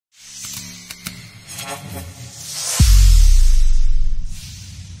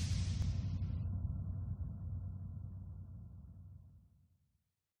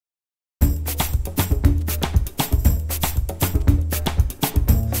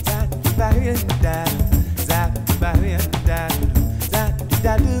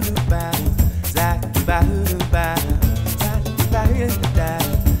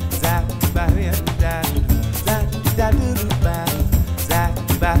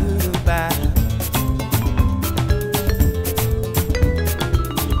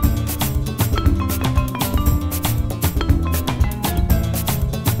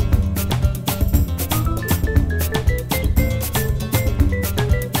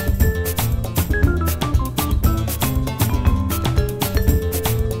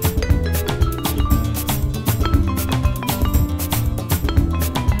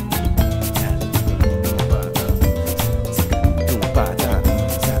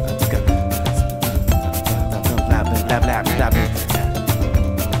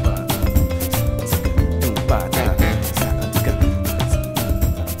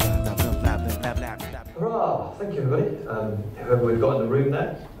Thank you, everybody. Whoever we've got in the room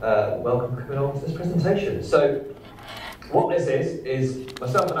there, welcome coming along to this presentation. So, what this is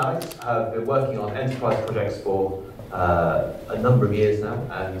myself and Alex have been working on enterprise projects for a number of years now,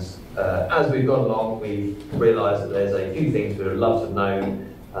 and as we've gone along, we've realised that there's a few things we would love to know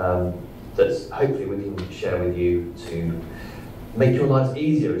that hopefully we can share with you to make your lives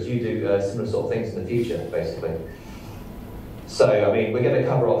easier as you do similar sort of things in the future, basically. So, I mean, we're going to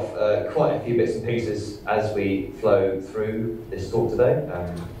cover off quite a few bits and pieces as we flow through this talk today,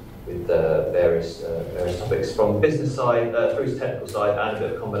 with various topics from the business side through to technical side, and a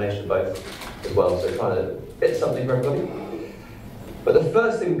bit of a combination of both as well. So, trying to fit something for everybody. But the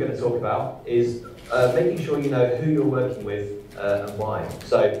first thing we're going to talk about is making sure you know who you're working with and why.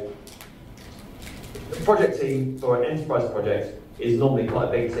 So, the project team for an enterprise project is normally quite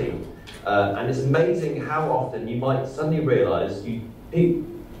a big team. And it's amazing how often you might suddenly realise you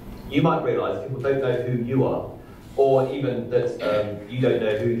might realise people don't know who you are, or even that you don't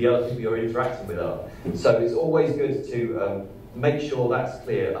know who the other people you're interacting with are. So it's always good to make sure that's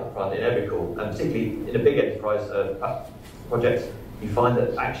clear up front in every call, and particularly in a big enterprise project, you find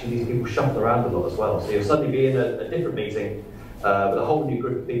that actually these people shuffle around a lot as well. So you'll suddenly be in a different meeting with a whole new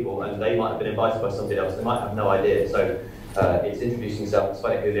group of people, and they might have been invited by somebody else. They might have no idea. So it's introducing yourself,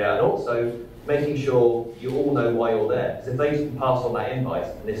 explaining who they are, and also making sure you all know why you're there. Because if they can pass on that invite,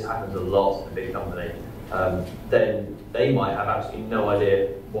 and this happens a lot in a big company, then they might have absolutely no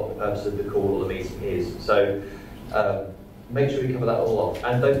idea what the purpose of the call or the meeting is. So make sure you cover that all off.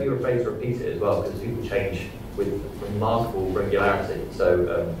 And don't be afraid to repeat it as well, because people change with remarkable regularity.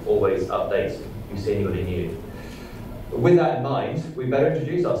 So always update if you see anybody new. But with that in mind, we better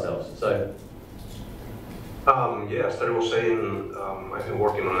introduce ourselves. So. Yeah, as Terry was saying, I've been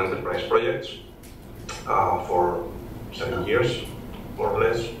working on enterprise projects for 7 years, more or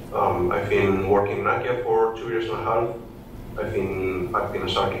less. I've been working in Nokia for 2 years and a half. I've been acting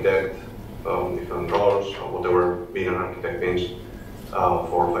as architect, different roles, whatever being an architect means,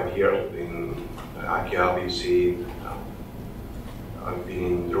 for 5 years. In Nokia, BC. I've been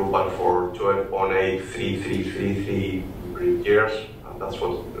in Drupal for 12.83333 years, and that's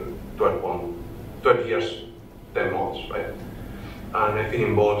what 12 years. 10 months, right? And I've been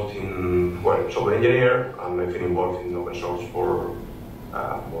involved in, well, software engineer, and I've been involved in open source for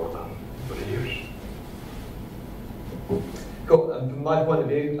more than 20 years. Cool. From my point of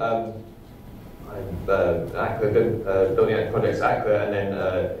view, I've been building out projects at Aqua and then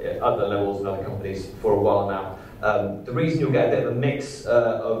at other levels in other companies for a while now. The reason you'll get a bit of a mix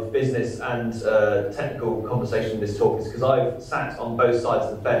of business and technical conversation in this talk is because I've sat on both sides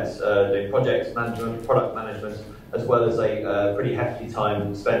of the fence, doing project management, product management, as well as a pretty hefty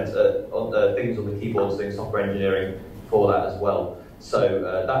time spent on things on the keyboards doing software engineering for that as well. So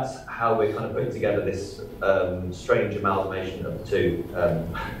that's how we're kind of putting together this strange amalgamation of the two,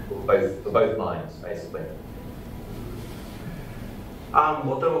 for both minds, basically.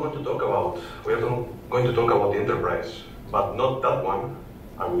 What are we going to talk about? We are going to talk about the enterprise, but not that one.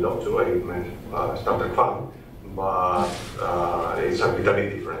 I would love to, I'm a startup fan, but it's a bit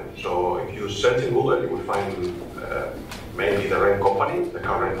different. So if you search in Google, you will find mainly the rent company, the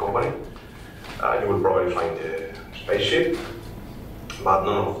car rent company. You will probably find a spaceship, but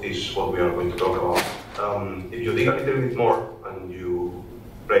none of this is what we are going to talk about. If you dig a little bit more and you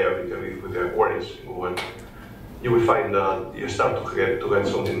play a little bit with the queries in Google, you will find that you start to get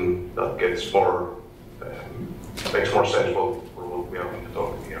something that gets more, makes more sense for what we are going to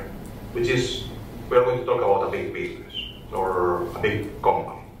talk here, which is we are going to talk about a big business or a big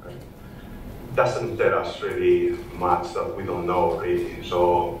company. Right? Doesn't tell us really much that we don't know really.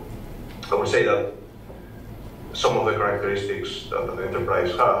 So I would say that some of the characteristics that an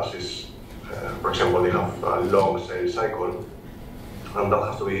enterprise has is, for example, they have a long sales cycle. and that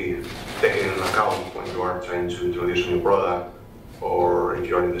has to be taken into account when you are trying to introduce a new product, or if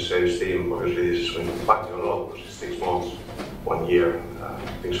you are in the sales team. Obviously, this is going to impact you a lot, because it's 6 months, 1 year,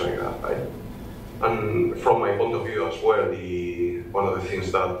 things like that, right? And from my point of view as well, one of the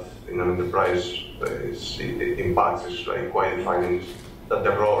things that in an enterprise it impacts is like quite defining, that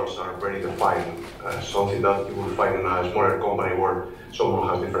the roles are very defined. Something that you will find in a smaller company where someone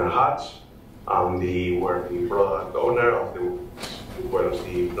has different hats, and where the product owner, as well as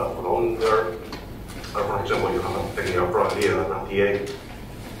the platform owner, or for example, you have a technical product leader and a TA.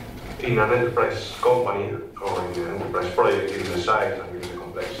 In an enterprise company or in an enterprise project, given the size and given the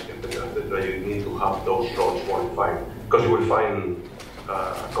complexity of the project, you need to have those roles more defined, because you will find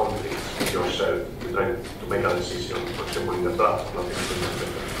conflicts in yourself. You try to make a decision, for example, in the platform, not in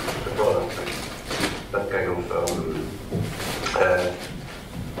the product. That kind of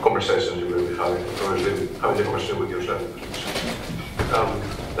conversations you will be having, obviously having the conversation with yourself.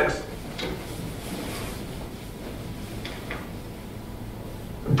 Next.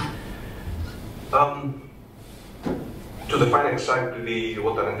 To define exactly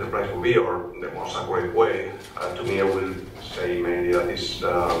what an enterprise will be, or the most accurate way, to me I will say mainly that it's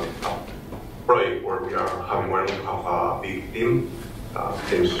a project where we going to have a big team,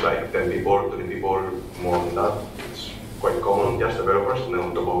 teams like 10 people, 20 people, more than that. It's quite common, just developers, and then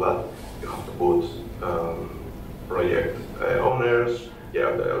on top of that, you have to put project owners,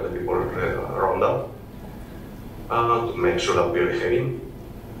 the people around that, to make sure that we are behaving.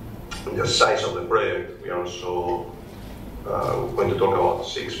 The size of the project, we are also going to talk about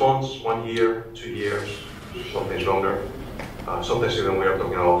 6 months, 1 year, 2 years, sometimes longer. Sometimes even we are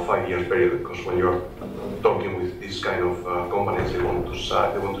talking about 5 years period, because when you're talking with these kind of companies, they want to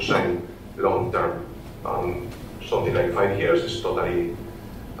sign long term. Something like 5 years is totally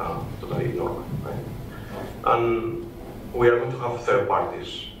normal, right? And we are going to have third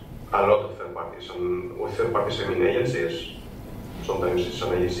parties, a lot of third parties, and with third parties I mean agencies. Sometimes it's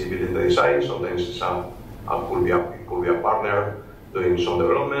an agency building the design, sometimes it's it could be a partner doing some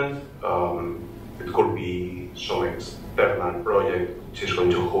development. It could be some external project which is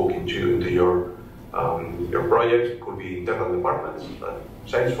going to hook into your project. It could be internal departments, like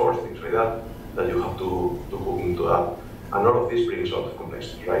Salesforce, things like that you have to hook into that. And all of this brings a lot of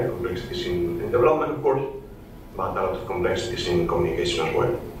complexity, right? Complexities in development, of course, but a lot of complexities in communication as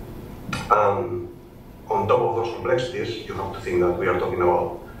well. On top of those complexities, you have to think that we are talking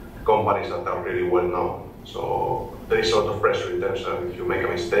about companies that are really well known. So there is a lot of pressure in terms of if you make a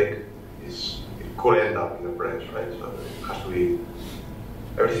mistake, it could end up in the press, right? So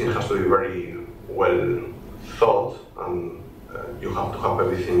everything has to be very well thought, and you have to have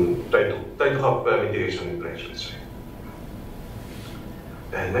everything, try to have mitigation in place, let's say.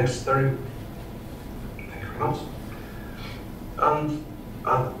 Next, Terry. Thank you very much. And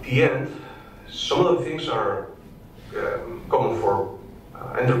at the end, some of the things are common for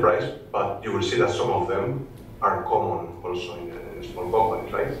enterprise, but you will see that some of them are common also in small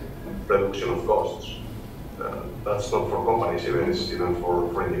companies, right? Reduction of costs. That's not for companies, it's even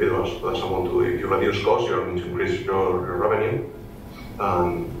for individuals. That's someone if you reduce costs, you're going to increase your revenue,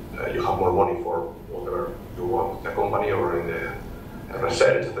 and you have more money for whatever you want, the company or in the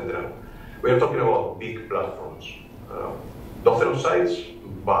research, etc. We are talking about big platforms. Dozens of sites,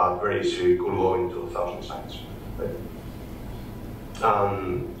 but very easily could go into 1,000 sites. Right?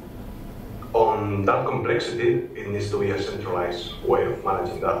 On that complexity, it needs to be a centralized way of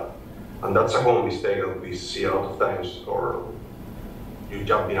managing that. And that's a common mistake that we see a lot of times, or you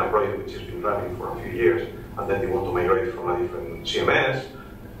jump in a project which has been running for a few years, and then you want to migrate from a different CMS,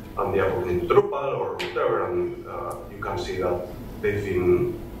 and they are putting into Drupal or whatever, and you can see that they've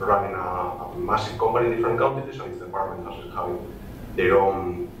been running a massive company in different countries, and each department has having their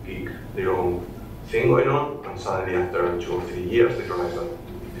own gig, their own thing going on, and suddenly after 2 or 3 years they realize that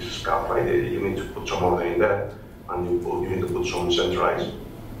this is crap, right? You need to put some order in there, and you need to put some centralized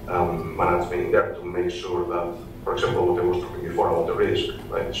management in there to make sure that, for example, what I was talking before about the risk,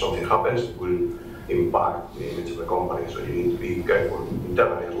 right? If something happens, it will impact the image of the company, so you need to be careful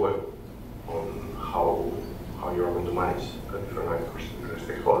internally as well on how you are going to manage different actors, different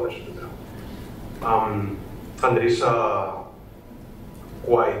stakeholders, etc. And there is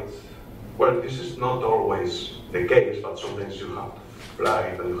this is not always the case, but sometimes you have to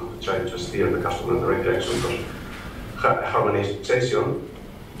flag it and you have to try to steer the customer in the right direction, because harmonization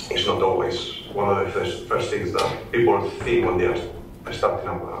is not always one of the first things that people think when they are starting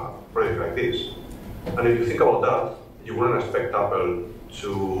up a project like this. And if you think about that, you wouldn't expect Apple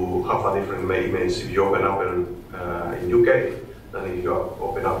to have a different image if you open Apple in UK than if you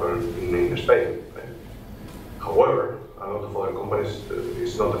open Apple in Spain. Right? However, a lot of other companies companies,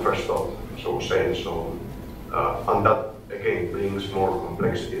 it's not the first thought, so saying. So, and that again brings more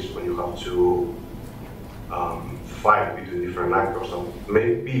complexities when you have to fight between different actors that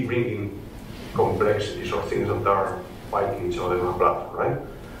may be bringing complexities or things that are fighting each other on a platform, right?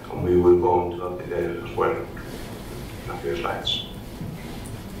 And we will go into that detail as well in a few slides.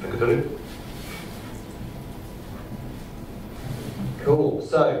 Thank you, Tony. Cool.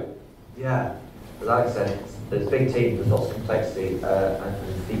 So, yeah, as I said, there's big teams, there's lots of complexity,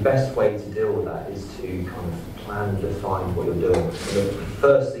 and the best way to deal with that is to kind of plan and define what you're doing. And the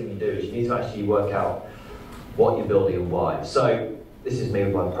first thing you do is you need to actually work out what you're building and why. So, this is me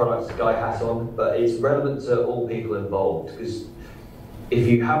with my products, guy hat on, but it's relevant to all people involved, because if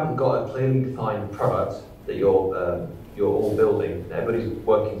you haven't got a clearly defined product that you're all building, that everybody's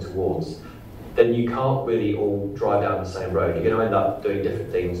working towards, then you can't really all drive down the same road. You're going to end up doing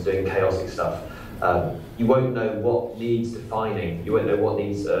different things, doing chaotic stuff. You won't know what needs defining, you won't know what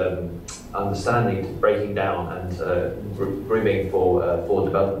needs understanding, breaking down, and grooming for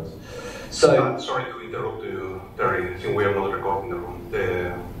development. So, sorry to interrupt you, Terry. I think we are not recording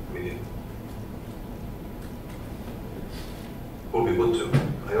the meeting. Would be good too.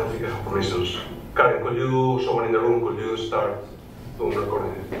 I don't think I have permissions. Karen, could you, someone in the room, could you start doing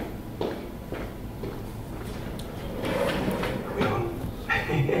recording? Are we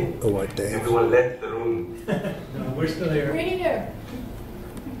on? Oh, what day? Everyone left the room. No, we're still here. We're here.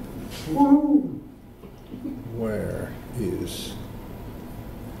 Where is...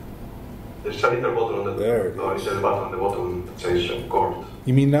 There's a little button on the... There it is. Oh, it's a button on the bottom that says record.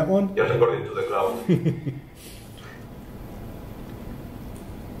 You mean that one? Just recording to the cloud.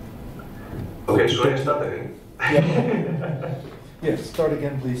 Okay, so I start again. Yeah. Yeah, start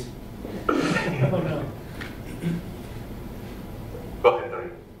again, please. Oh no. Go ahead,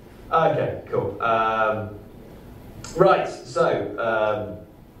 Terry. okay, cool. Right, so,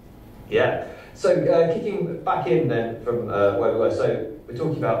 yeah. So, kicking back in then from where we were, so we're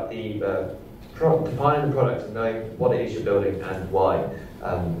talking about the defining the product and knowing what it is you're building and why.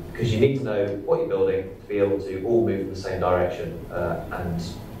 Because you need to know what you're building to be able to all move in the same direction and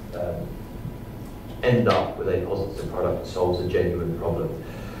end up with a positive product that solves a genuine problem.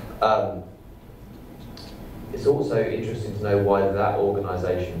 It's also interesting to know why that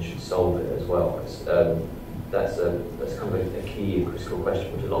organisation should solve it as well. That's kind of a key and critical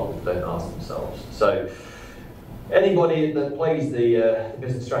question which a lot of people don't ask themselves. So anybody that plays the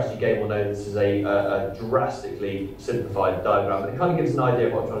business strategy game will know this is a drastically simplified diagram, and it kind of gives an idea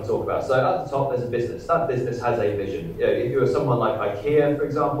of what I'm trying to talk about. So at the top there's a business. That business has a vision. If you're someone like IKEA, for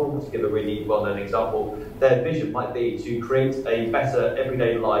example, to give a really well-known example, their vision might be to create a better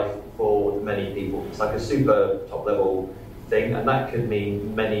everyday life for many people. It's like a super top-level thing, and that could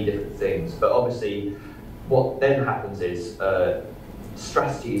mean many different things. But obviously, what then happens is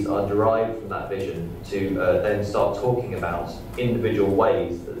strategies are derived from that vision to then start talking about individual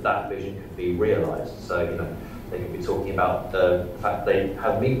ways that that vision could be realised. So, you know, they could be talking about the fact they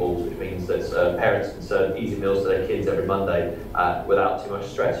have meatballs, which means that parents can serve easy meals to their kids every Monday without too much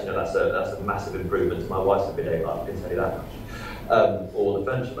stress. You know, that's a massive improvement to my wife's everyday life, I can tell you that much. Or the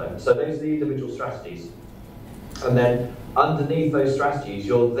furniture loan. So those are the individual strategies. And then underneath those strategies,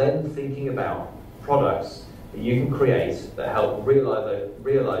 you're then thinking about products that you can create that help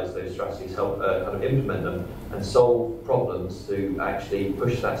realise those strategies, help kind of implement them and solve problems to actually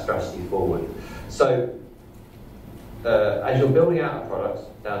push that strategy forward. So as you're building out a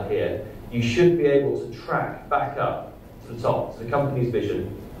product down here, you should be able to track back up to the top, to the company's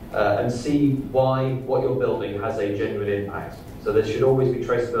vision, and see why what you're building has a genuine impact. So there should always be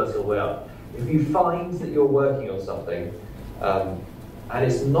traceability all the way up. If you find that you're working on something and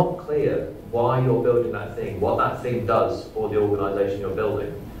it's not clear why you're building that thing, what that thing does for the organisation you're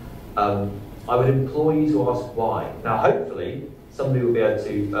building, I would implore you to ask why. Now, hopefully, somebody will be able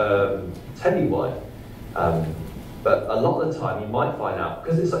to tell you why. But a lot of the time, you might find out,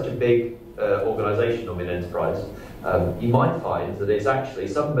 because it's such a big organisation of an enterprise, you might find that it's actually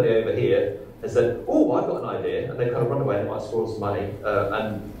somebody over here has said, oh, I've got an idea, and they kind of run away, they might score some money,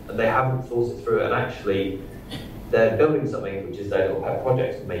 and they haven't thought it through, and actually they're building something which is their little pet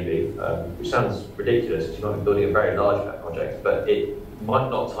project, maybe, which sounds ridiculous, because you might be building a very large pet project, but it might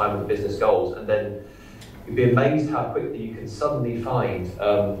not time with the business goals, and then you'd be amazed how quickly you can suddenly find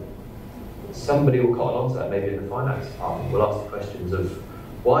somebody will cotton onto that, maybe in the finance department, will ask the questions of,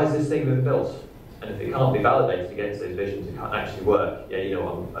 why has this thing been built? And if it can't be validated against those visions, it can't actually work, yeah, you know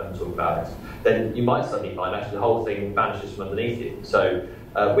what I'm talking about, then you might suddenly find actually the whole thing vanishes from underneath you. So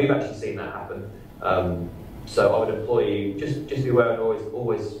we've actually seen that happen. So I would implore you, just be aware and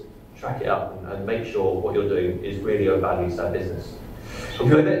always track it up and make sure what you're doing is really of value to that business.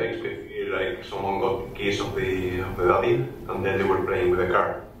 Sometimes it makes me feel like someone got keys of the daddy and then they were playing with the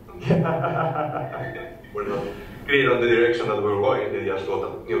car. We're not clear on the direction that we were going, they just got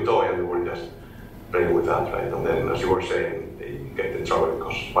a new toy and they were just playing with that, right? And then, as you were saying, they get in trouble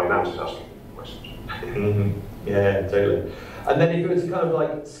because finance is asking questions. Yeah, totally. And then if you were to kind of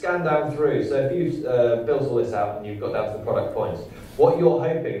like scan down through, so if you've built all this out and you've got down to the product points, what you're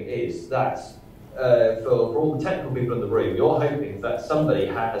hoping is that for all the technical people in the room, you're hoping that somebody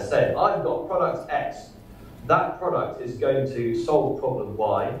has said, I've got product X. That product is going to solve problem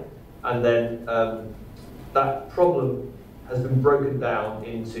Y, and then that problem has been broken down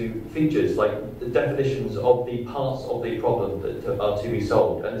into features, like the definitions of the parts of the problem that are to be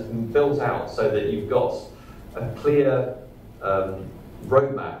solved, and it's been built out so that you've got a clear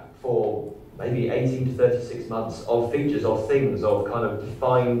roadmap for maybe 18 to 36 months of features, of things, of kind of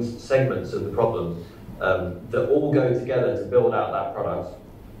defined segments of the problem that all go together to build out that product,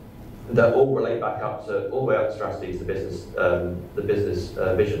 that all relate back up to all the way up to strategy to the business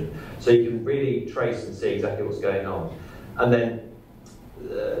vision. So you can really trace and see exactly what's going on. And then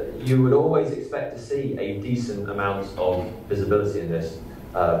you would always expect to see a decent amount of visibility in this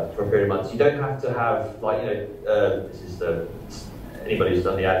for a period of months. You don't have to have, like, this is anybody who's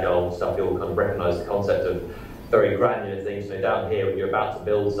done the agile stuff, you'll kind of recognise the concept of very granular things. So down here, when you're about to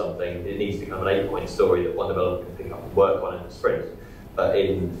build something, it needs to become an 8-point story that one developer can pick up and work on in a sprint. But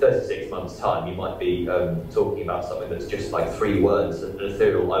in 36 months' time, you might be talking about something that's just like 3 words, an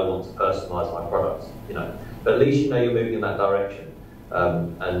ethereal, I want to personalise my product, But at least you know you're moving in that direction.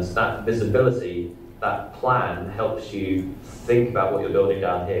 And that visibility, that plan helps you think about what you're building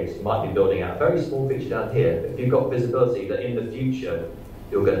down here, because you might be building out a very small feature down here. But if you've got visibility that in the future,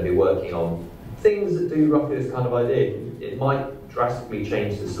 you're going to be working on things that do roughly this kind of idea, it might drastically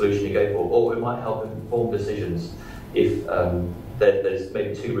change the solution you go for, or it might help inform decisions if there's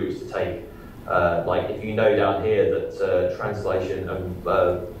maybe 2 routes to take. Like if you know down here that translation and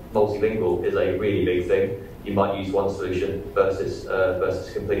multilingual is a really big thing, you might use one solution versus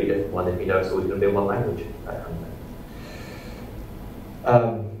a completely different one if you know it's always going to be in one language. That kind of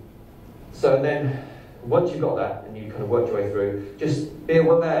thing. So then, once you've got that and you've kind of worked your way through, just be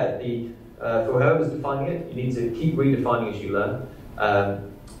aware for whoever's defining it, you need to keep redefining as you learn.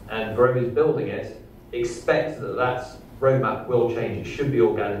 And for whoever's building it, expect that roadmap will change. It should be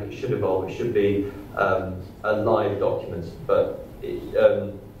organic, it should evolve, it should be a live document, but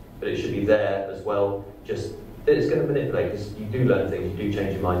it should be there as well. Just it's going to manipulate, because you do learn things, you do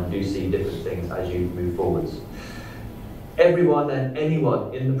change your mind, you do see different things as you move forwards. Everyone and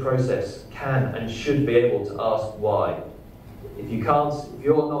anyone in the process can and should be able to ask why. If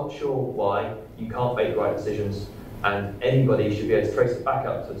you're not sure why, you can't make the right decisions, and anybody should be able to trace it back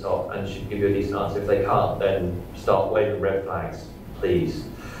up to the top and should give you a decent answer. If they can't, then start waving red flags, please.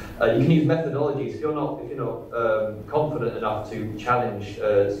 You can use methodologies. If you're not confident enough to challenge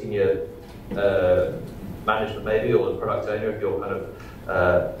senior management maybe, or the product owner, if you're kind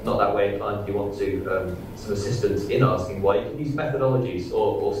of not that way inclined, you want to some assistance in asking why, you can use methodologies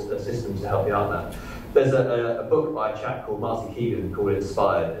or systems to help you out there. There's a book by a chap called Marty Keegan called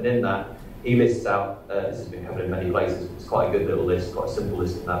Inspired, and in that he lists out, this has been covered in many places, it's quite a good little list, quite a simple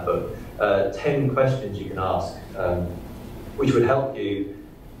list in that book, 10 questions you can ask, which would help you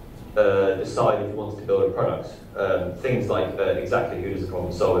decide if you want to build a product. Things like exactly who does the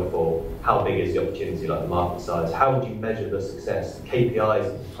problem solve it for, how big is the opportunity, like the market size, how would you measure the success, KPIs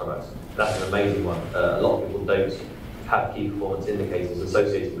of the product. That's an amazing one. A lot of people don't have key performance indicators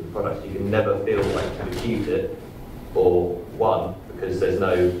associated with the product. You can never feel like you've achieved it or won, because there's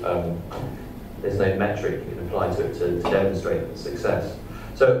no metric you can apply to it to demonstrate success.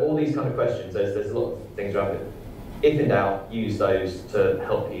 So all these kind of questions, there's a lot of things around it. If in doubt, use those to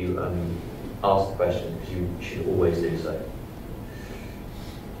help you ask the question, because you should always do so.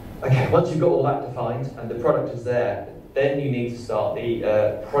 Okay, once you've got all that defined and the product is there, then you need to start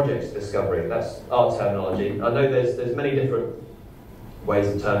the projects discovery. That's our terminology. I know there's many different ways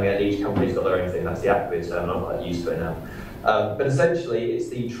of terming it. Each company's got their own thing. That's the Acquia term, and I'm quite used to it now. But essentially, it's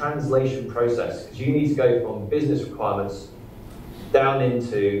the translation process, because you need to go from business requirements down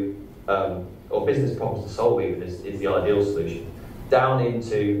into, or business problems to solve even is the ideal solution, down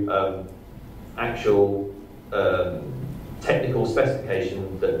into actual technical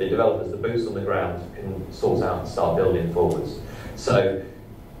specification that the developers, the boots on the ground, can sort out and start building forwards. So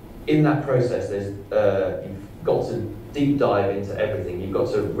in that process, you've got to deep dive into everything. You've got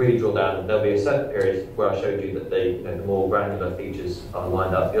to really drill down, and there'll be a certain period where I showed you that the more granular features are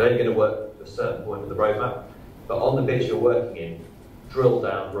lined up. You're only going to work to a certain point of the roadmap, but on the bits you're working in, drill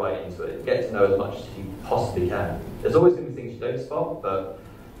down right into it, get to know as much as you possibly can. There's always going to be things you don't spot, but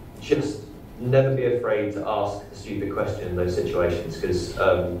just never be afraid to ask a stupid question in those situations, because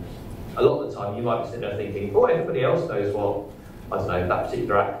a lot of the time you might be sitting there thinking, oh, everybody else knows what, I don't know, that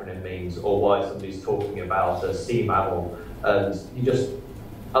particular acronym means, or why somebody's talking about a CMAM, and you just,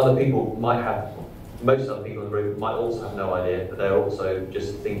 other people might have, most other people in the room might also have no idea, but they're also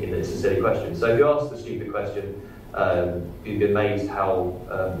just thinking that it's a silly question. So if you ask a stupid question, you'd be amazed how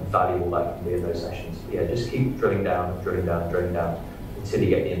valuable that can be in those sessions. But yeah, just keep drilling down, until you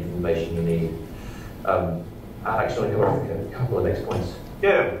get the information you need. Alex, you want to go over a couple of next points?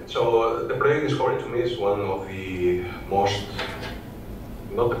 Yeah, so the project discovery to me is one of the most,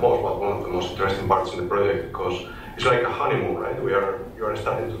 not the most, but one of the most interesting parts in the project, because it's like a honeymoon, right? You are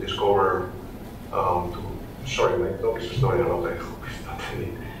starting to discover, sorry, my dog is snoring a lot, I hope it's not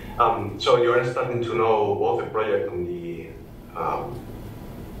any. So you are starting to know both the project and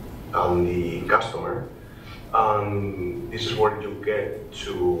the customer, and this is where you get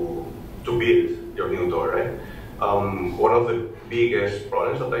to build your new toy, right? One of the biggest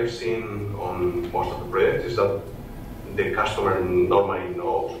problems that I've seen on most of the projects is that the customer normally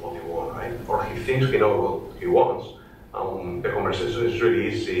knows what he wants, right? Or he thinks he knows what he wants. The conversation is really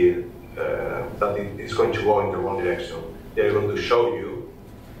easy that it's going to go in the wrong direction. They're going to show you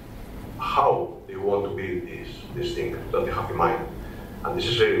how they want to build this thing that they have in mind. And this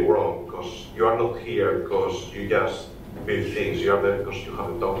is really wrong, because you are not here because you just build things. You are there because you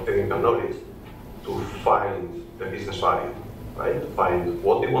have the technical knowledge to find the business value, right? To find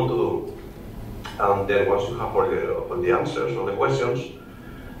what they want to do. And then once you have all the answers, all the questions,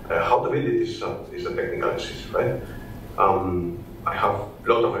 how to build it is a technical decision, right? I have a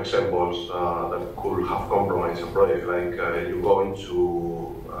lot of examples that could have compromised a project, like you go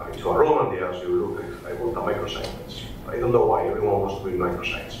into a room and they ask you, look, I want a microsite. I don't know why everyone wants to build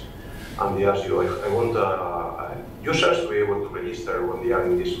microsites. And they ask you, I want users to be able to register when they are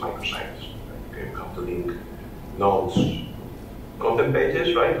in these microsites. Okay, you have to link nodes, content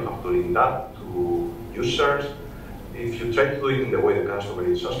pages, right? You have to link that to users. If you try to do it in the way the customer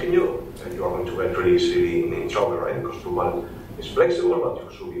is asking you, you are going to get really easily in trouble, right? Because Drupal is flexible, but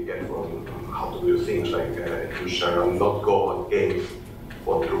you should be careful on how to do things like user and not go against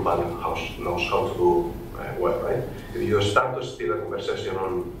what Drupal knows how to do well, right? If you start to steer a conversation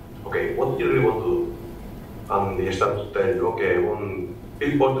on, okay, what do you really want to do? And they start to tell you, okay, I want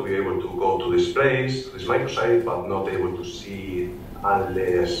people to be able to go to this place, to this microsite, but not able to see it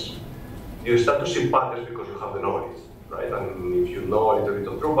unless you start to see patterns because you have the knowledge, right? And if you know a little bit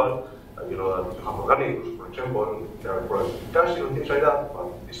of Drupal, you know that you have organics, for example, there are products with caching and things like that, but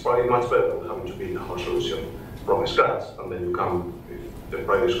it's probably much better than having to build a whole solution from scratch, and then you come, if the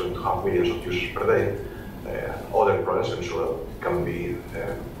project is going to have millions of users per day, other products, I'm sure can be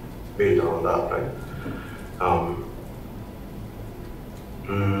built around that, right?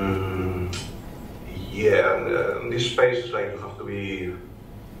 Yeah, and this space is like you have to be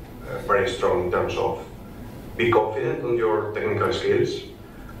very strong in terms of be confident on your technical skills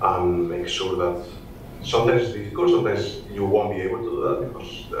and make sure that sometimes it's difficult, sometimes you won't be able to do that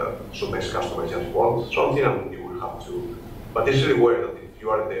because sometimes customers just want something and you will have to. But it's really aware that if you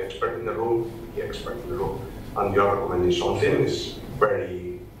are the expert in the room, the expert in the room, and you are recommending something, it's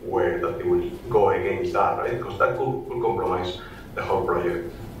very aware that you will go against that, right? Because that could compromise the whole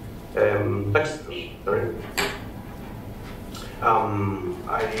project. Next, sorry.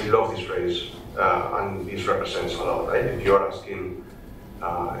 I love this phrase, and this represents a lot, right? If you are asking,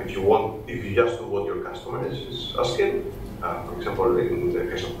 if you just do what your customer is asking, for example, in the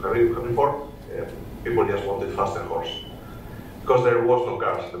case of Harry Ford, people just wanted faster horse. Because there was no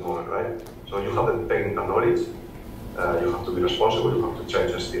cars at the moment, right? So you have the technical knowledge, you have to be responsible, you have to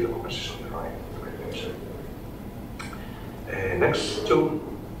change and steer the conversation in the right direction. Next two.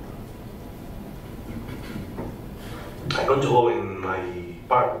 I'm going to go in my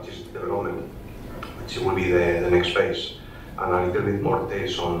part, which is development, which will be the next phase, and a little bit more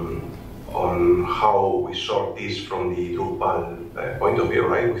takes on how we sort this from the Drupal point of view,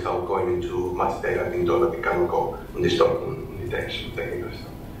 right? Without going into much detail, I think that we cannot go on this talk on details, technical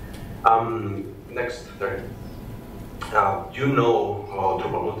stuff. Next, third. You know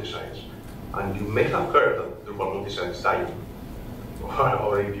Drupal multisites, and you may have heard that Drupal multisite is dying.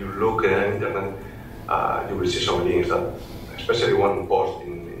 Or if you look at the internet, you will see some links that, especially one post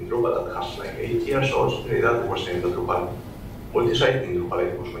in Drupal that has like 8 years old, something like that, they were saying that Drupal multisite in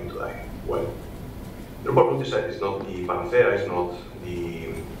Drupal 8 was going to die. Well, Drupal multisite is not the panacea, it's not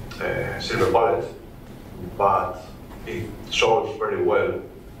the silver bullet, but it solves very well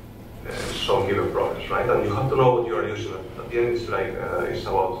some given products, right? And you have to know what you are using. At the end, it's like it's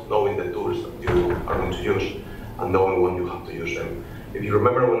about knowing the tools that you are going to use and knowing when you have to use them. If you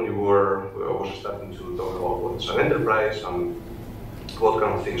remember when you were was starting to talk about what's an enterprise and what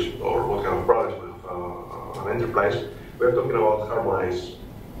kind of things or what kind of products we have an enterprise, we are talking about harmonized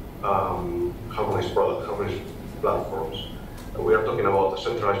products, harmonized platforms. We are talking about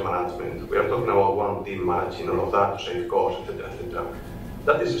centralized management. We are talking about one team managing all of that to save costs, etc., etc.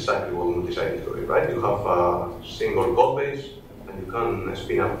 That is exactly what Multisite is doing, right? You have a single code base, and you can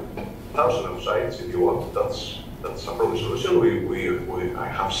spin up thousands of sites if you want. That's a proven solution. I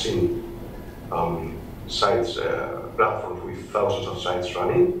have seen sites, platforms with thousands of sites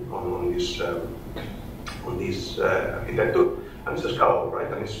running on this architecture. And it's scalable,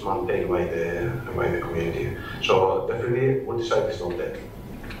 right? And it's maintained by the community. So definitely, Multisite is not dead.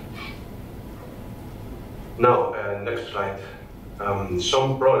 Now, next slide.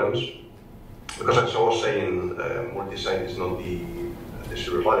 Some problems, because as I was saying, Multisite is not the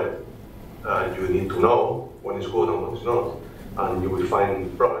silver bullet. You need to know when it's good and when it's not, and you will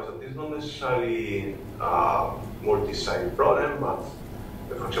find problems that is not necessarily a Multisite problem, but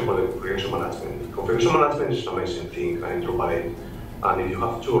for example, the configuration management. Configuration management is an amazing thing in Drupal 8. And if you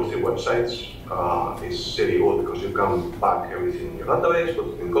have 2 or 3 websites, it's really good because you can pack everything in your database, put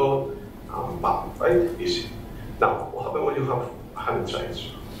it in code, and bam, right? Easy. Now, what happens when you have 100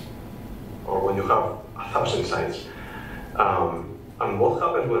 sites? Or when you have 1,000 sites? And what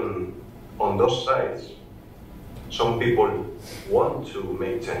happens when on those sites, some people want to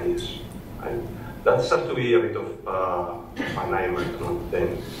make changes? Right? That starts to be a bit of a nightmare to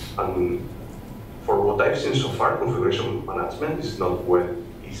maintain. And for what I've seen so far, configuration management is not well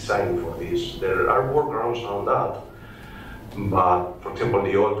designed for this. There are workarounds around that. But for example,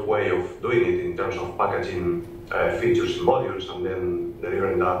 the old way of doing it in terms of packaging features in modules and then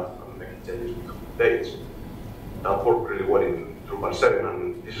delivering that and making changes with updates, that worked really well in Drupal 7.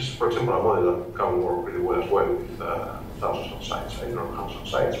 And this is, for example, a model that can work really well as well with thousands of sites, right? Not hundreds of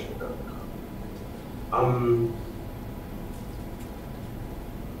sites.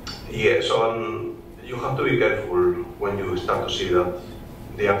 Yeah, so you have to be careful when you start to see that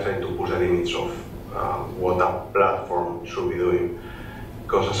they are trying to push the limits of what a platform should be doing.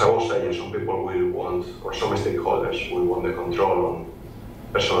 Because as I was saying, some people will want, or some stakeholders will want the control on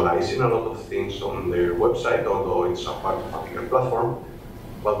personalizing a lot of things on their website, although it's a part of a bigger platform.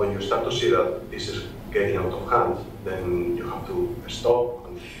 But when you start to see that this is getting out of hand, then you have to stop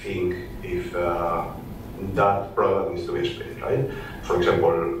and think if that product needs to be split, right? For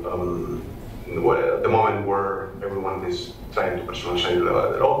example, at the moment where everyone is trying to personalize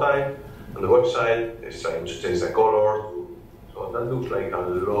the load time on the website, is trying to change the color. So that looks like a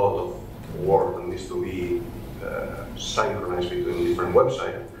lot of work that needs to be synchronized between different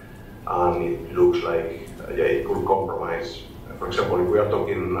websites. And it looks like yeah, it could compromise. For example, if we are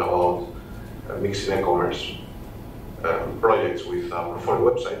talking about mixing e-commerce projects with a portfolio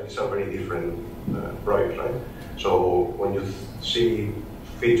website, these are very different projects, right? So when you see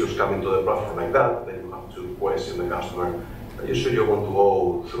features coming to the platform like that, then you have to question the customer, are you sure you want to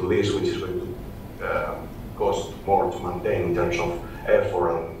go through this, which is going to cost more to maintain in terms of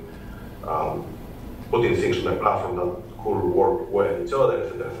effort and putting things on the platform that could work well with each other,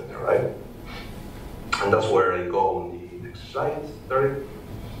 etc., right? And that's where I go on the next slide, 30,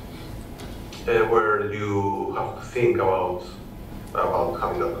 where you have to think about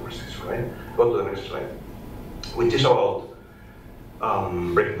having that conversation, right? Go to the next slide, which is about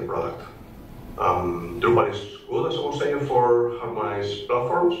breaking the product. Drupal is good, as I was saying, for harmonized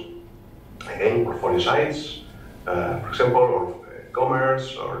platforms. Again, portfolio sites, for example, or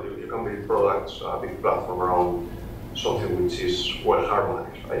commerce, or you can build products, a big platform around something which is well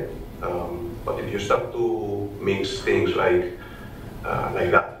harmonized, right? But if you start to mix things like that,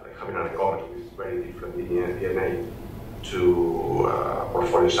 like having an e-commerce with very different DNA to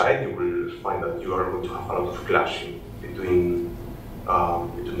portfolio site, you will find that you are going to have a lot of clashing between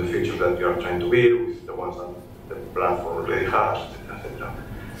the features that you are trying to build with the ones that the platform already has, etc.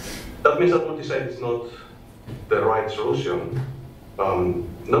 That means that Multisite is not the right solution.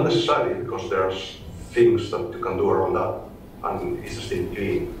 Not necessarily, because there's things that you can do around that, and it's still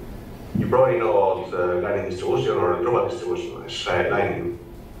clean. You probably know about Lightning distribution or Drupal distribution. It's Lightning.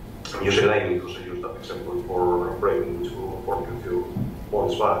 I'm using Lightning because I used that example for breaking to work a few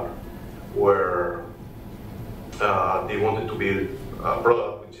months back, where they wanted to build a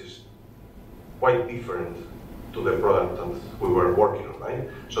product which is quite different to the product that we were working on, right?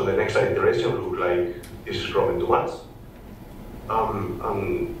 So the next iteration looked like this is growing too much.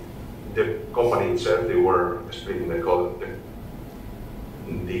 And the company itself, they were splitting the code,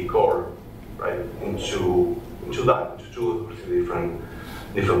 the core, right, into two or three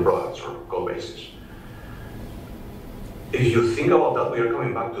different products or code bases. If you think about that, we are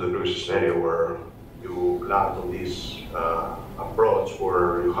coming back to the previous scenario where you land on this approach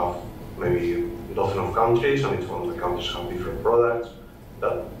where you have maybe a dozen of countries, and each one of the countries have different products.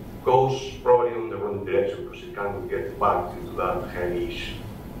 That goes probably in the wrong direction because it can get back into that hellish,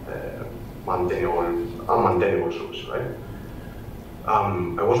 unmaintainable solution, right?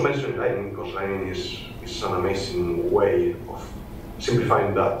 I was mentioning Lightning because Lightning is an amazing way of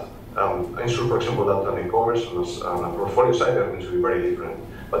simplifying that. I'm sure, for example, that an e-commerce and a portfolio site are going to be very different,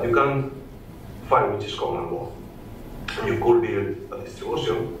 but you can find which is common both. And you could build a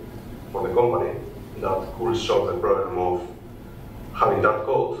distribution for the company that could solve the problem of having that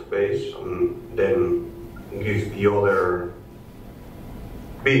code base and then give the other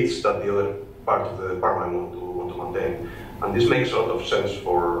bits that the other part of the department want to maintain. And this makes a lot of sense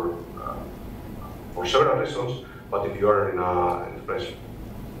for several reasons, but if you are in an enterprise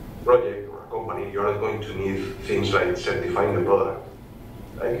project or a company, you're not going to need things like certifying the product.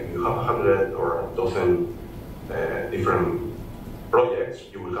 Like if you have 100 or a dozen different projects,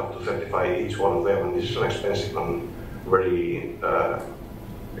 you will have to certify each one of them, and this is an expensive and very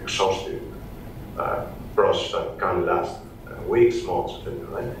exhaustive process that can last weeks, months, etc.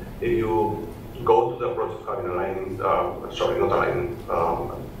 Right? If you go to the approach of having a Lightning, sorry, not a Lightning,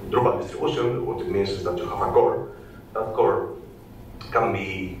 Drupal distribution, what it means is that you have a core. That core can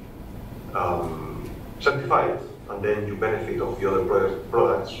be certified, and then you benefit of the other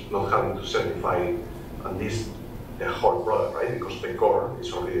products not having to certify at least the whole product, right? Because the core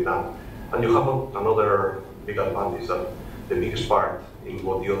is already done. And you have another big advantage that the biggest part in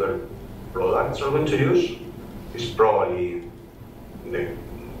what the other products are going to use is probably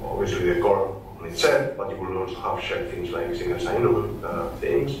obviously the core on itself, but you will also have shared things like single sign-on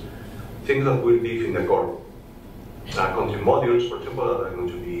things that will live in the core. Country modules, for example, that are going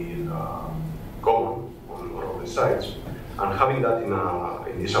to be common on all of the sites, and having that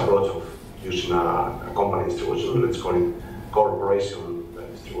in this approach of using a company distribution, let's call it corporation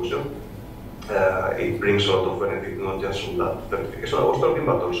distribution, it brings a lot of benefit, not just from that certification I was talking,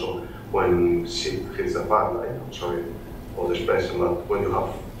 but also when shit hits the fan, right? I'm sorry for the expression, but when you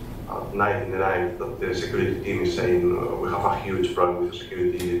have at night in the night that the security team is saying we have a huge problem with the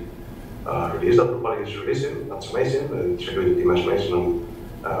security release that Drupal is releasing, that's amazing, the security team is amazing,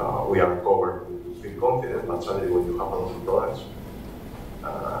 and we are covered, we feel confident, but suddenly when you have a lot of products,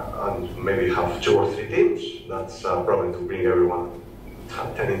 and maybe have 2 or 3 teams, that's a problem to bring everyone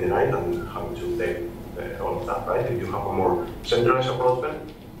at 10 in the night and having to take all of that, right? If you have a more centralized approach,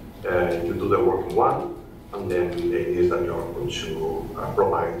 then you do the work in one, and then the idea is that you're going to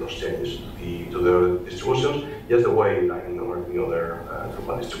provide those changes to the distributions, just the way Lightning or the other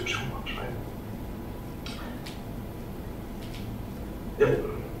Drupal distribution works, right? Yep.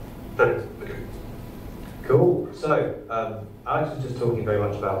 Okay. Cool. So, Alex was just talking very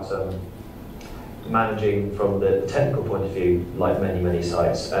much about managing from the technical point of view, like many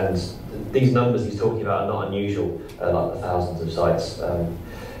sites, and these numbers he's talking about are not unusual, like the thousands of sites.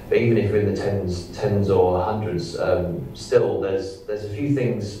 But even if you're in the tens or hundreds, still there's a few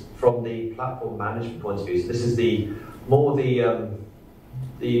things from the platform management point of view. So this is the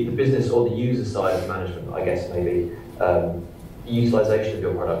business or the user side of management, I guess maybe. Utilization of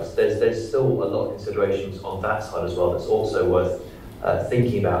your products. There's still a lot of considerations on that side as well that's also worth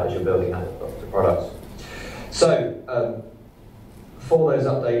thinking about as you're building out the product. So for those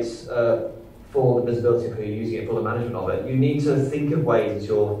updates, for the visibility of who you're using it, for the management of it, you need to think of ways as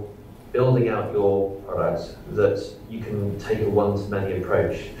you're building out your product that you can take a one-to-many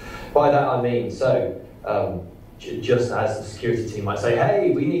approach. By that I mean, so just as the security team might say, hey,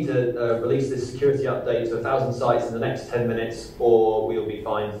 we need to release this security update to 1,000 sites in the next 10 minutes, or we'll be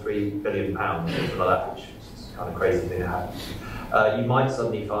fined £3 billion, something like that, which is kind of crazy thing to happen. You might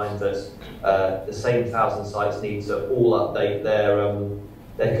suddenly find that the same 1,000 sites need to all update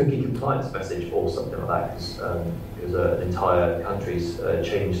their cookie compliance message or something like that, because an entire country's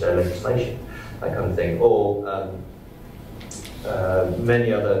changed their legislation, that kind of thing, or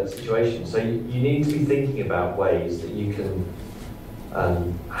many other situations. So you need to be thinking about ways that you can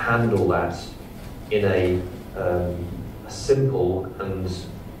handle that in a simple and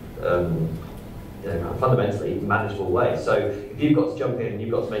fundamentally manageable way. So if you've got to jump in and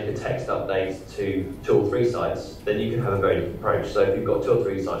you've got to make a text update to 2 or 3 sites, then you can have a very different approach. So if you've got 2 or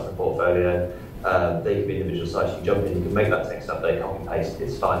 3 sites in a portfolio, they can be individual sites, you can jump in, you can make that text update, copy and paste,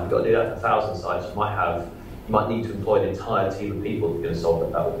 it's fine. You've got to do that for 1,000 sites, you might need to employ an entire team of people who are going to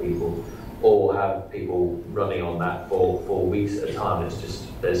solve that with people. or have people running on that for weeks at a time. It's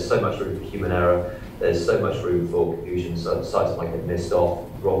just, there's so much room for human error, there's so much room for confusion, so sites might get missed off,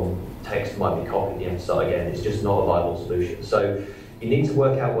 wrong text might be copied, you have to start again. It's just not a viable solution. So you need to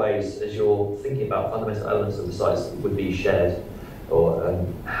work out ways, as you're thinking about fundamental elements of the sites that would be shared, or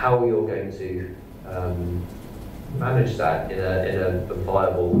how you're going to manage that in a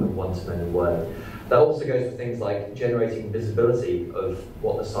viable and one-to-many way. That also goes for things like generating visibility of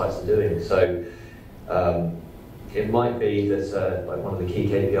what the sites are doing. So it might be that like one of the key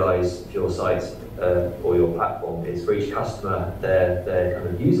KPIs for your site or your platform is for each customer their kind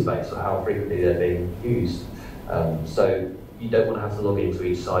of user base, or how frequently they're being used. So you don't want to have to log into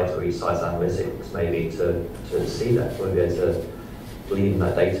each site or each site's analytics maybe to see that. You want to be able to glean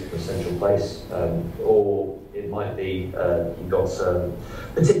that data from a central place, or it might be you've got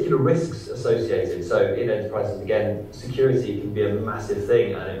particular risks associated. So in enterprises, again, security can be a massive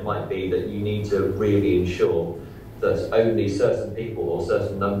thing, and it might be that you need to really ensure that only certain people or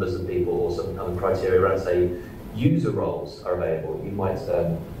certain numbers of people or some kind of criteria around, say, user roles are available. You might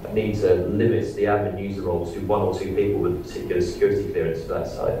need to limit the admin user roles to 1 or 2 people with particular security clearance for that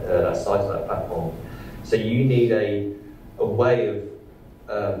site or that platform. So you need a way of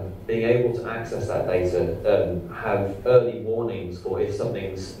being able to access that data, have early warnings for if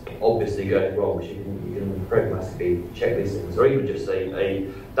something's obviously going wrong, which you can programmatically check these things, or even just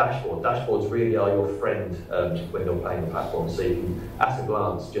a dashboard. Dashboards really are your friend when you're playing the platform, so you can, at a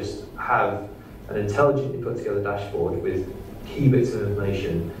glance, just have an intelligently put together dashboard with key bits of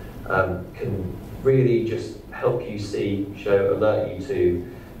information, can really just help you see, alert you to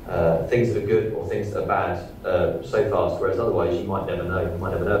things that are good or things that are bad so fast, whereas otherwise you might never know. You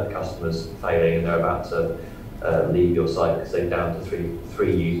might never know if the customer's failing and they're about to leave your site because they're down to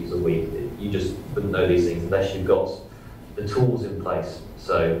three users a week. You just wouldn't know these things unless you've got the tools in place.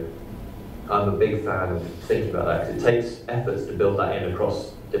 So I'm a big fan of thinking about that, because it takes efforts to build that in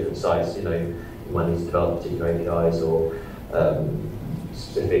across different sites. You know, you might need to develop particular APIs or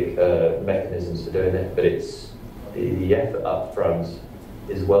specific mechanisms for doing it, but it's the effort up front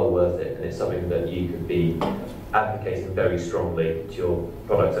is well worth it, and it's something that you could be advocating very strongly to your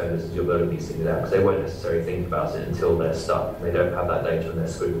product owners as you're building these things out, because they won't necessarily think about it until they're stuck and they don't have that data and they're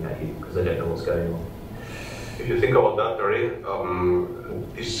screaming at you because they don't know what's going on. If you think about that, Terry,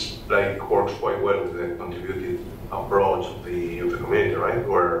 this works quite well with the contributed approach of the community, right?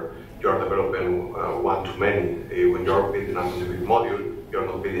 Where you're developing one-to-many. When you're building a contributed module, you're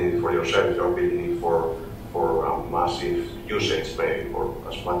not building it for yourself, you're building it for a massive usage, maybe, or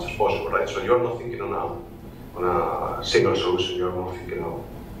as much as possible, right? So you're not thinking on a single solution, you're more thinking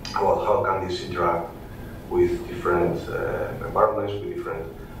about how can this interact with different environments, with different,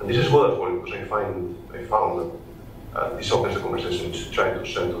 and this is good as well, because I found that this opens the conversation to try to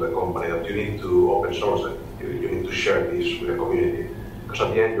send to the company that you need to open source it, you need to share this with the community. Because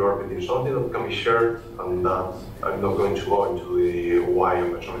at the end, you are building something that can be shared, and that I'm not going to go into the why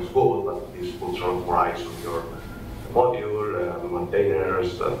open source is good, but this puts more eyes on your module,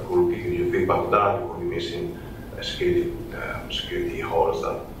 maintainers that will give you feedback on that. You will be missing security holes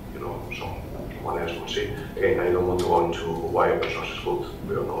that someone else will see. Again, I don't want to go into why open source is good.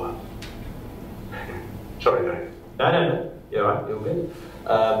 We don't know that. Sorry, Gary. No. You're right. You're good.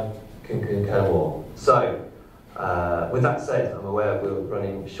 Can more. So. With that said, I'm aware we're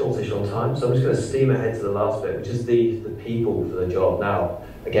running shortish on time, so I'm just going to steam ahead to the last bit, which is the people for the job. Now,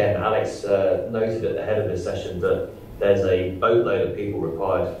 again, Alex noted at the head of this session that there's a boatload of people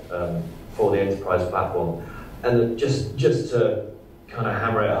required for the enterprise platform. And just to kind of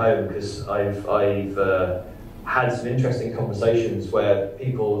hammer it home, because I've had some interesting conversations where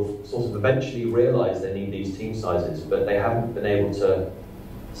people have sort of eventually realised they need these team sizes, but they haven't been able to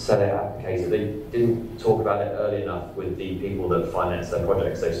sell it, advocate it. They didn't talk about it early enough with the people that finance their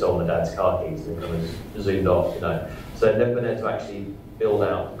projects. They've stolen their dad's car keys and kind of zoomed off, So they've never been able to actually build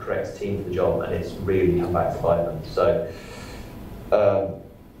out the correct team for the job, and it's really come back to bite them. So,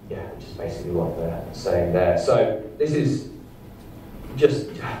 which is basically what they're saying there. So this is just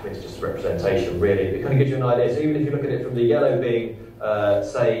a representation, really. It kind of gives you an idea. So even if you look at it from the yellow being,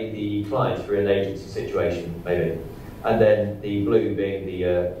 say, the client for an agency situation, maybe, and then the blue being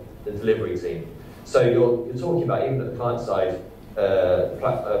the delivery team. So you're talking about, even at the client side,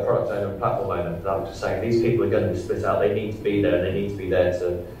 product owner and platform owner, that I'm just saying these people are going to be split out. They need to be there, and they need to be there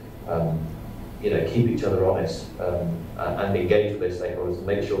to keep each other honest and engage with their stakeholders and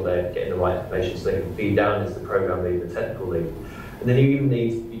make sure they're getting the right information so they can feed down as the program lead, the technical lead. And then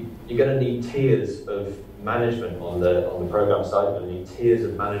you're going to need tiers of management on the program side. You're going to need tiers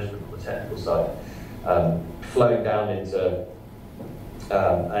of management on the technical side. Flowing down into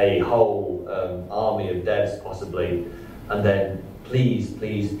a whole army of devs possibly, and then please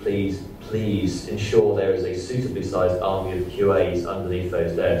ensure there is a suitably sized army of QAs underneath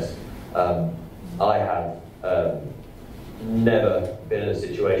those devs. I have never been in a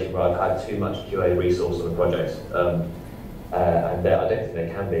situation where I've had too much QA resource on a project, and I don't think they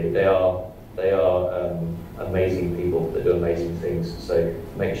can be. They are amazing people that do amazing things. So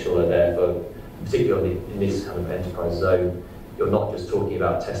make sure they're there for, particularly in this kind of enterprise zone. You're not just talking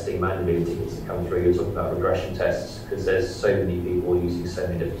about testing manually the tickets that come through. You're talking about regression tests, because there's so many people using so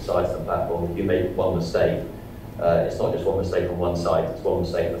many different sites on the platform. If you make one mistake, it's not just one mistake on one site, it's one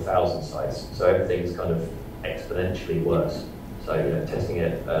mistake on 1,000 sites. So everything's kind of exponentially worse. So testing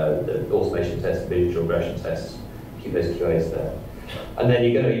it, the automation tests, visual regression tests, keep those QAs there. And then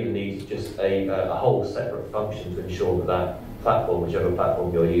you're going to even need just a whole separate function to ensure that that platform, whichever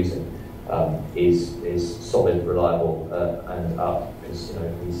platform you're using, is solid, reliable, and up. Because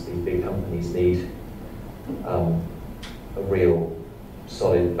these big companies need a real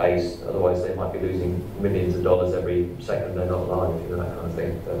solid base. Otherwise, they might be losing millions of dollars every second they're not live, that kind of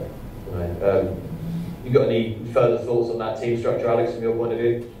thing. But you got any further thoughts on that team structure, Alex, from your point of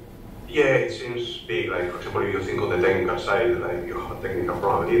view? Yeah, it seems big. Like, for example, if you think on the technical side, like you have a technical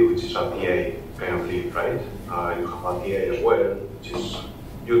program lead, which is a TA kind of lead, right? You have a TA as well, which is,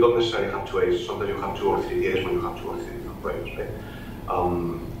 you don't necessarily have 2 A's. Sometimes you have 2 or 3 TAs when you have 2 or 3 different projects, right?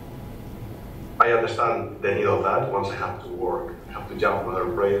 I understand the need of that. Once I have to work, I have to jump on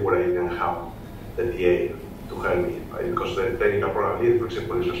another project where I can have the TA to help me, right? Because the technical program lead, for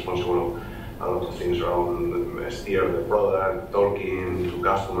example, is responsible of a lot of things around steer the product, talking to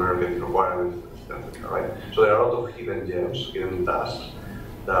customer, getting requirements, etc. Right? So there are a lot of hidden gems, hidden tasks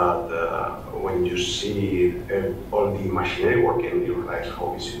that when you see all the machinery working, you realize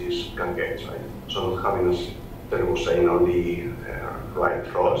how easy this can get. Right? So not having, as Terry was saying, all the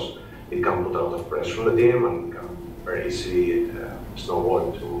right roles, it can put a lot of pressure on the team and can very easily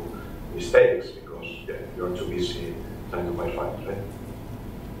snowball to mistakes because you're too busy trying to fight fights. Right?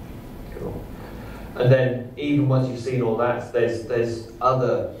 Cool. And then, even once you've seen all that, there's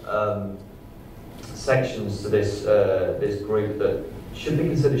other sections to this group that should be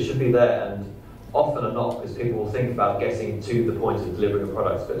considered, should be there, and often are not, because people will think about getting to the point of delivering a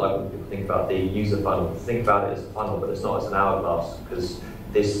product. It's a bit like when people think about the user funnel. Think about it as a funnel, but it's not as an hourglass, because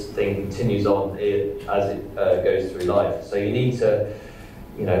this thing continues on as it goes through life. So you need to,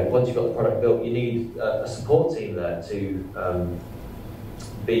 once you've got the product built, you need a support team there to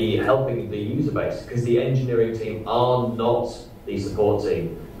be helping the user base, because the engineering team are not the support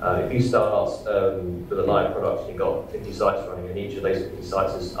team. If you start with a live product, you've got 50 sites running, and each of those 50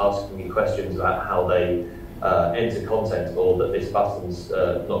 sites is asking you questions about how they enter content, or that this button's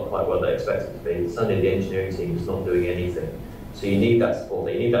not quite what they expect it to be. Suddenly the engineering team is not doing anything. So you need that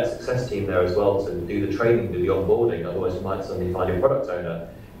support. You need that success team there as well to do the training, do the onboarding. Otherwise you might suddenly find your product owner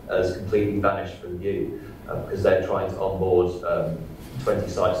has completely vanished from view because they're trying to onboard 20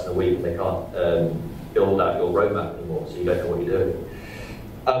 sites in a week and they can't build out your roadmap anymore, so you don't know what you're doing.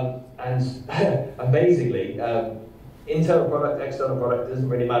 And amazingly, internal product, external product, doesn't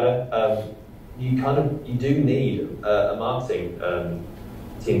really matter. You do need a marketing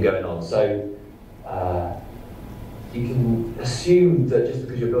team going on. So you can assume that just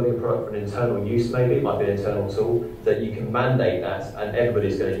because you're building a product for an internal use, maybe it might be an internal tool, that you can mandate that and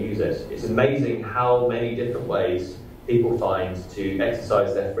everybody's going to use it. It's amazing how many different ways people find to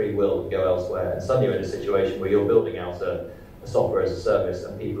exercise their free will and go elsewhere. And suddenly you're in a situation where you're building out a software as a service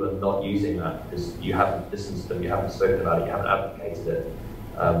and people are not using that because you haven't listened to them, you haven't spoken about it, you haven't advocated it.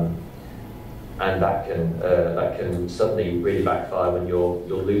 And that can suddenly really backfire when you're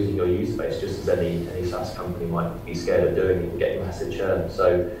losing your user base, just as any SaaS company might be scared of doing and getting massive churn.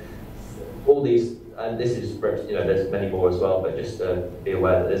 So all these, and this is, there's many more as well, but just be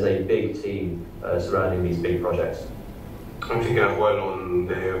aware that there's a big team surrounding these big projects. I'm thinking as well on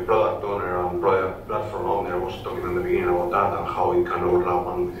the product owner and product platform owner. I was talking in the beginning about that and how it can overlap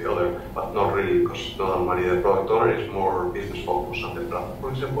one with the other, but not really, because normally the product owner is more business focused and the platform, for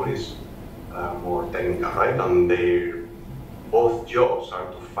example, is more technical, right? And both jobs are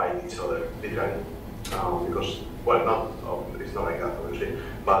to fight each other, literally, because, well, it's not like that, obviously,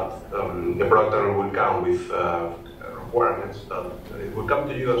 but the product owner will come with requirements that it will come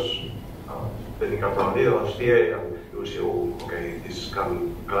to you as technical product lead or TA, and you will say, oh, okay, this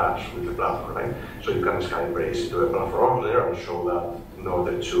can clash with the platform, right? So you can scale very easy to the platform owner and show that in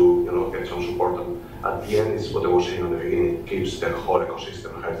order to get some support. And at the end, it's what I was saying in the beginning, it keeps the whole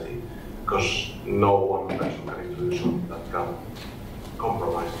ecosystem healthy, because no one person can introduce something that can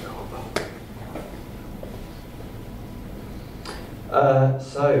compromise the whole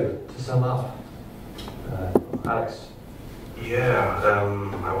So, to sum up, Alex. Yeah,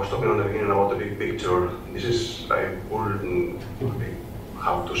 I was talking on the beginning about the big picture. This is, I wouldn't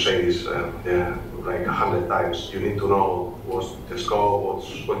have to say this like 100 times. You need to know what's the scope,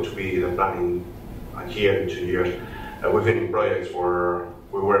 what's going to be the planning a year, 2 years. We've been in projects where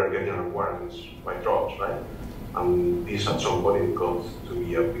we were getting requirements by drops, right? And this at some point got to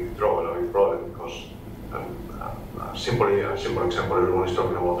be a big trouble, a big problem, because a simple example, everyone is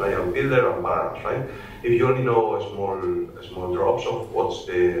talking about trial builder and parallels, right? If you only know a small drops of what's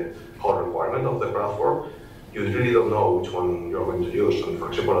the whole requirement of the platform, you really don't know which one you're going to use. And for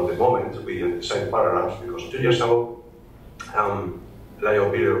example, at the moment, we decide parallels because 2 years ago, Lion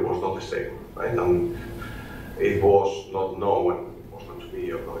Builder was not stable, right? And it was not known when it was going to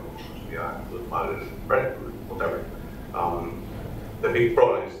be, or not it was going to be a good model, right? Whatever. The big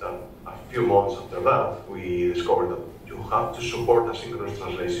problem is that a few months after that, we discovered that you have to support asynchronous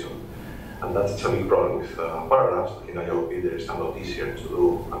translation. And that's a big problem with parallels. In Lion Builder it's a lot easier to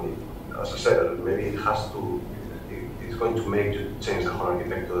do. I mean, as I said, maybe it's going to make you change the whole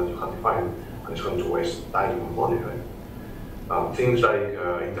architecture that you have defined, and it's going to waste time and money, right? Things like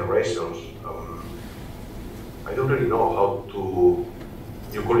integrations, I don't really know how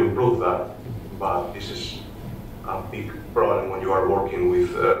you could improve that, but this is a big problem when you are working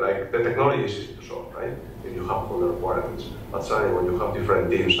with, like, the technology is easy to solve, right? If you have all the requirements. But suddenly when you have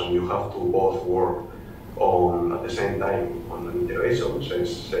different teams and you have to both work on, at the same time, on an integration,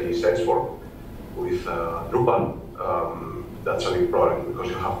 say Salesforce with Drupal, that's a big problem because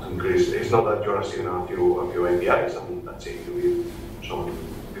you have to increase. It's not that you're seeing a few APIs and that's it. You give some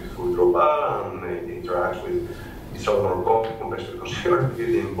beautiful Drupal and it interacts with. It's all more complex because you're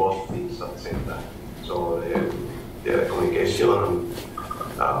building both things at the same time. So the communication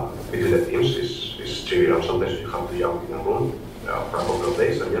between the teams is trivial. Sometimes you have to jump in a room for a couple of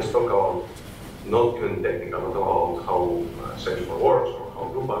days and just talk about, not even technical, not about how Salesforce works or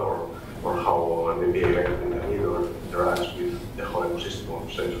how Drupal or how an API like in the middle interacts with the whole ecosystem of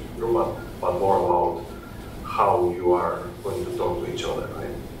Salesforce and Drupal, but more about how you are going to talk to each other,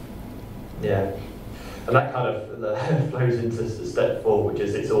 right? Yeah. And that kind of flows into the step 4, which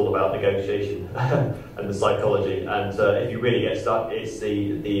is it's all about negotiation and the psychology. And if you really get stuck, it's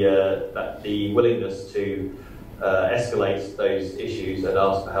the willingness to escalate those issues and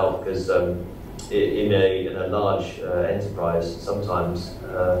ask for help. Because in a large enterprise, sometimes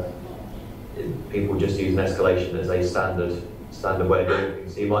people just use an escalation as a standard way of doing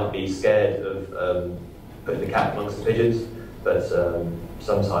things. So you might be scared of putting the cat amongst the pigeons, but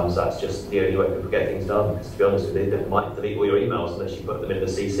sometimes that's just the only way people get things done. Because to be honest with you, they might delete all your emails unless you put them in the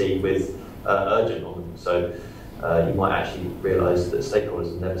CC with urgent on them. So you might actually realise that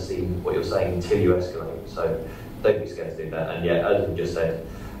stakeholders have never seen what you're saying until you escalate. So don't be scared to do that. And yet, as we just said,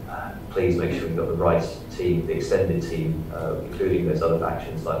 please make sure you've got the right team, the extended team, including those other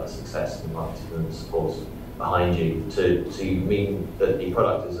factions like the success and marketing and support behind you to mean that the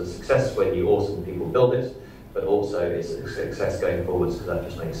product is a success when you awesome people build it, but also it's a success going forwards because that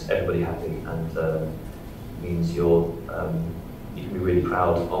just makes everybody happy and means you can be really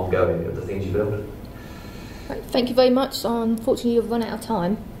proud ongoing of the things you build. Right, thank you very much. Unfortunately, you've run out of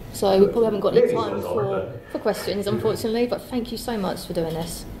time, so we probably haven't got any time for questions, unfortunately, but thank you so much for doing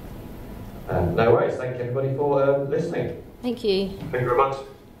this. No worries. Thank you everybody for listening. Thank you. Thank you very much.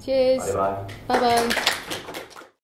 Cheers. Bye-bye. Bye-bye.